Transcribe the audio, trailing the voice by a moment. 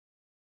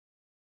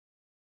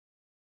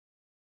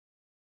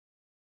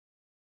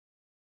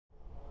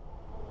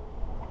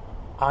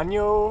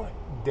Año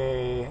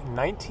de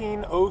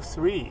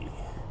 1903.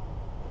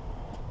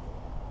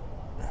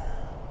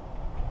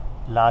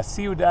 La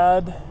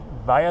ciudad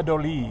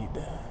Valladolid.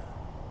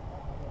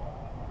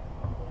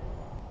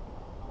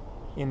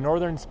 In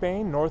northern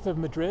Spain, north of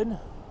Madrid.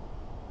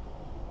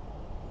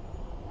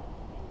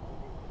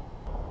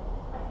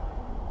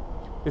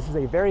 This is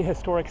a very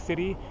historic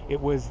city. It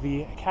was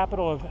the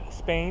capital of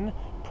Spain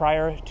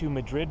prior to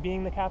Madrid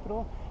being the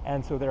capital,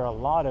 and so there are a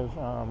lot of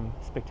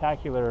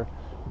spectacular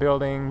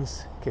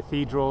buildings,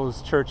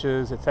 cathedrals,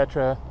 churches,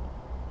 etc.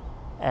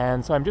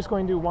 And so I'm just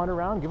going to wander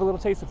around, give a little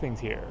taste of things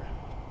here.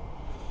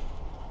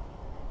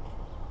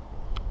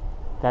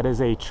 That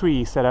is a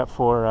tree set up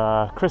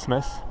for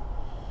Christmas.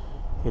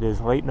 It is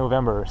late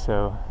November,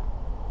 so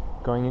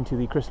going into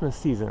the Christmas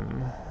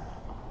season.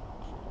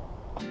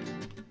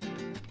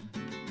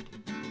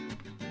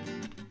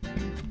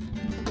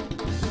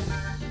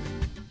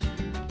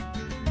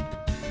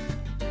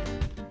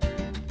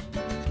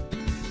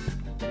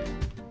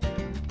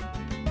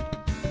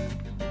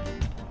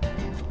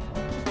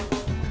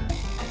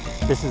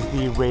 This is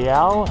the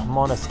Real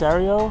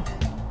Monasterio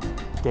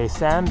de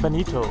San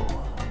Benito.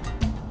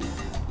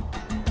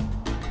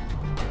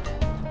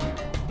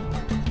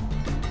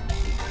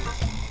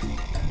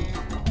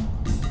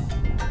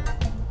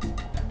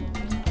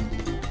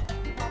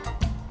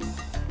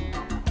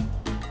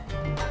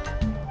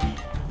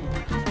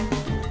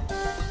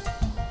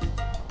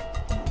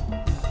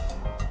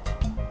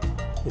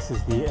 This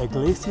is the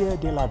Iglesia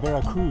de la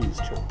Veracruz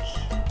Church.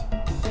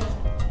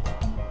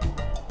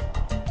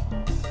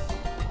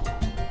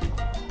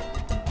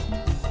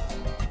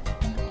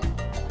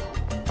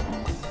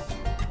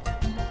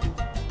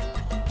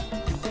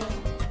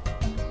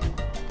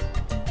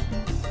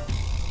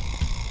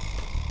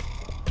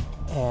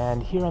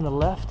 And here on the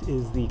left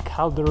is the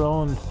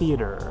Calderón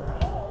Theater.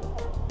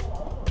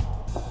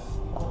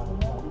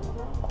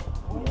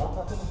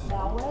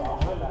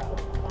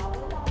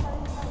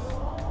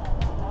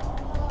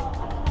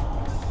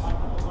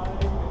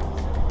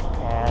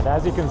 And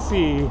as you can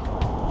see,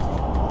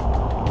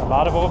 a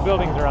lot of old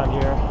buildings around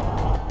here.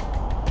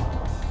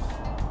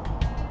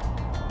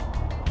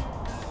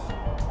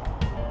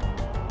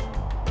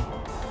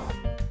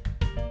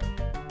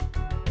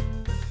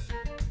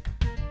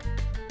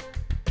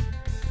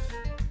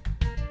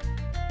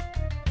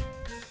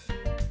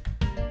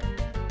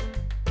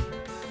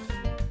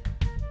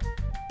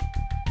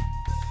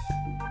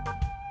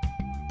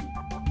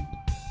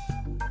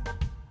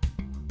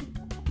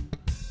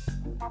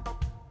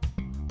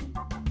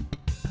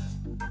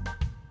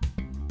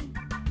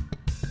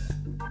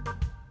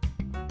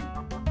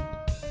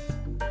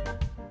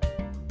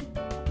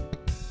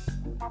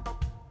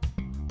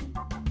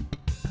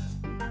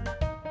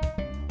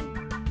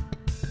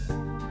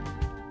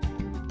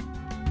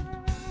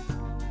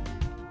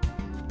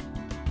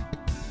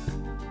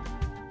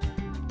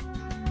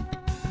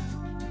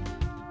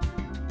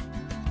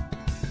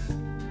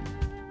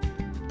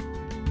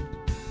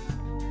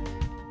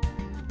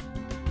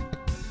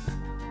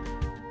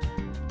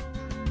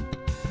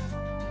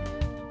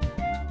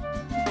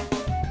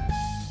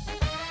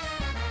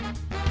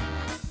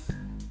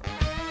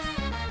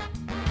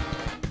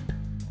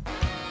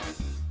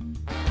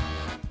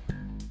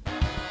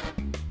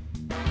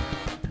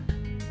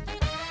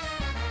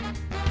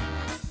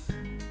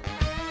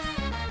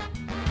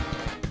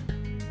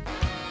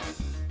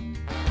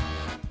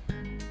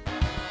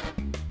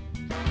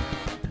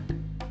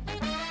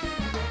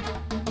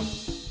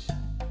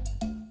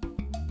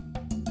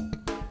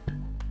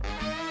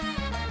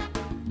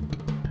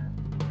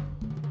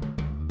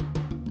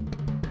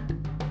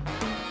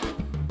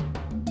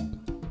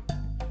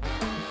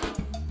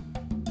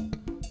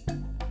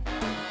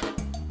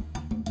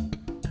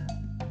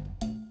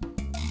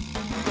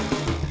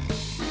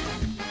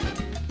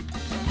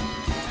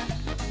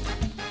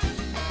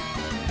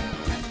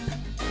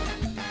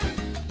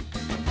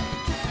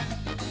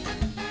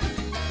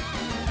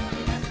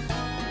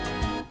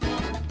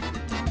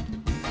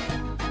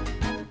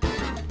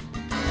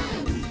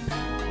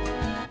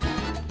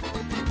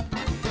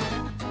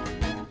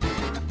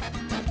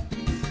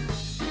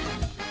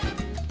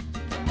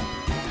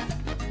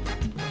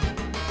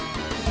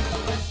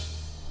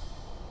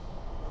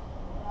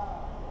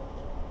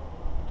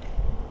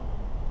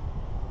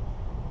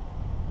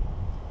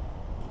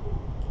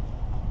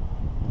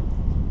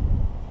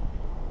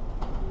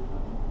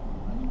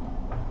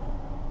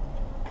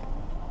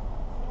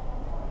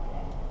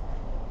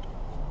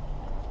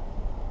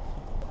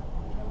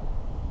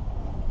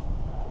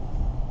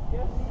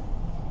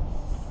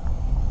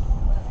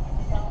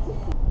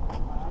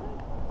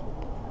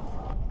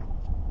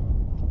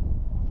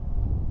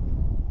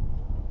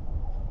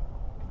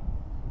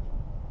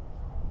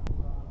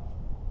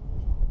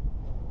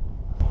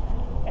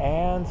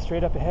 And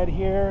straight up ahead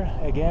here,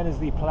 again, is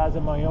the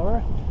Plaza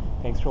Mayor.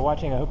 Thanks for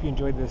watching. I hope you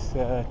enjoyed this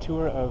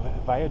tour of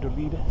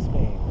Valladolid,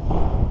 Spain.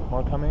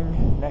 More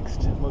coming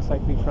next, most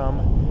likely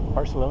from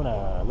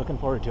Barcelona. Looking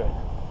forward to it.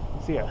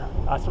 See ya.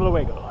 Hasta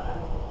luego.